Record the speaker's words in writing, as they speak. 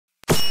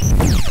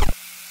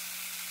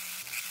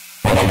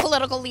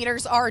Political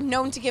leaders are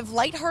known to give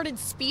lighthearted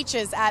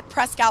speeches at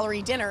press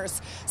gallery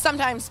dinners,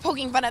 sometimes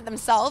poking fun at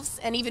themselves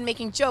and even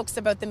making jokes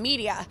about the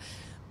media.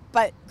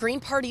 But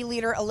Green Party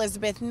leader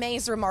Elizabeth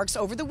May's remarks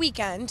over the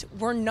weekend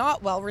were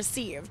not well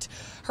received.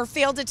 Her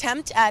failed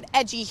attempt at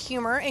edgy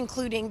humor,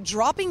 including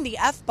dropping the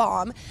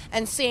F-bomb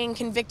and saying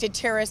convicted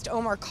terrorist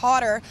Omar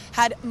Khadr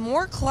had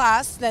more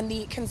class than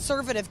the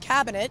Conservative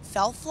cabinet,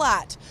 fell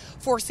flat,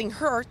 forcing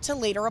her to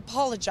later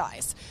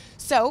apologize.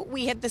 So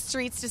we hit the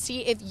streets to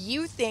see if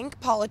you think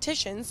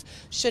politicians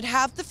should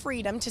have the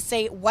freedom to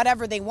say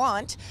whatever they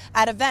want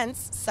at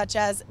events such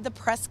as the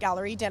press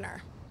gallery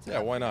dinner. Yeah,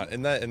 why not?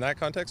 In that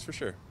context, for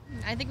sure.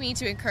 I think we need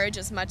to encourage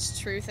as much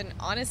truth and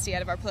honesty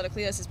out of our political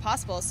leaders as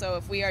possible. So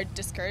if we are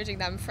discouraging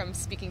them from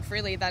speaking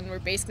freely, then we're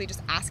basically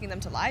just asking them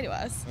to lie to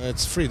us.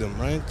 It's freedom,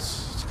 right?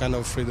 It's kind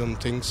of freedom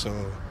thing, so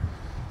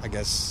I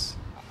guess.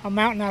 A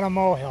mountain out of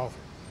molehill.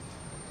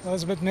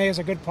 Elizabeth May is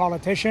a good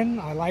politician.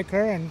 I like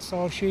her, and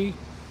so she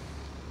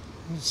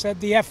said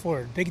the F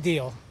word. Big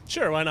deal.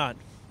 Sure, why not?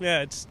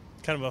 Yeah, it's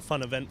kind of a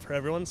fun event for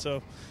everyone,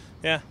 so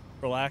yeah,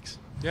 relax.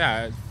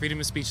 Yeah, freedom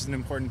of speech is an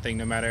important thing,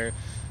 no matter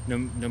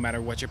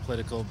what your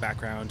political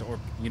background or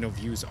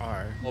views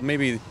are. Well,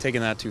 maybe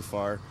taking that too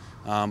far,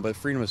 but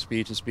freedom of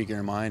speech and speaking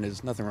your mind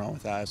is nothing wrong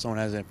with that. If someone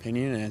has an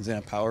opinion and is in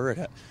a power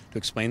to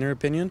explain their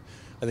opinion,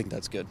 I think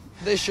that's good.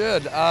 They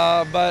should,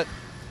 but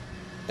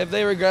if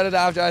they regret it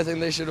after, I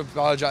think they should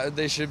apologize.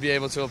 They should be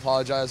able to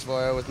apologize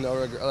for it with no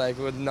regret,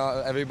 with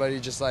not everybody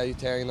just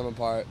tearing them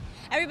apart.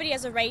 Everybody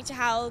has a right to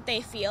how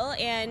they feel,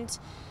 and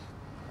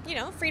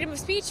freedom of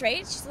speech, right?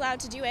 She's allowed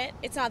to do it.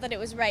 It's not that it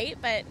was right,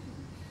 but...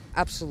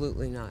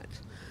 Absolutely not.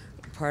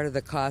 Part of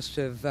the cost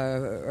of,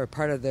 or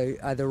part of the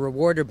either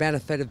reward or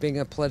benefit of being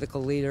a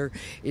political leader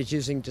is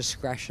using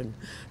discretion.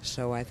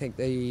 So I think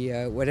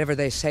whatever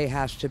they say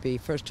has to be,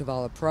 first of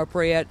all,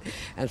 appropriate,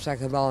 and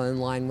second of all, in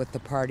line with the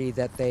party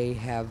that they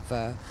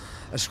have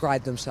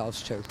ascribed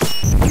themselves to.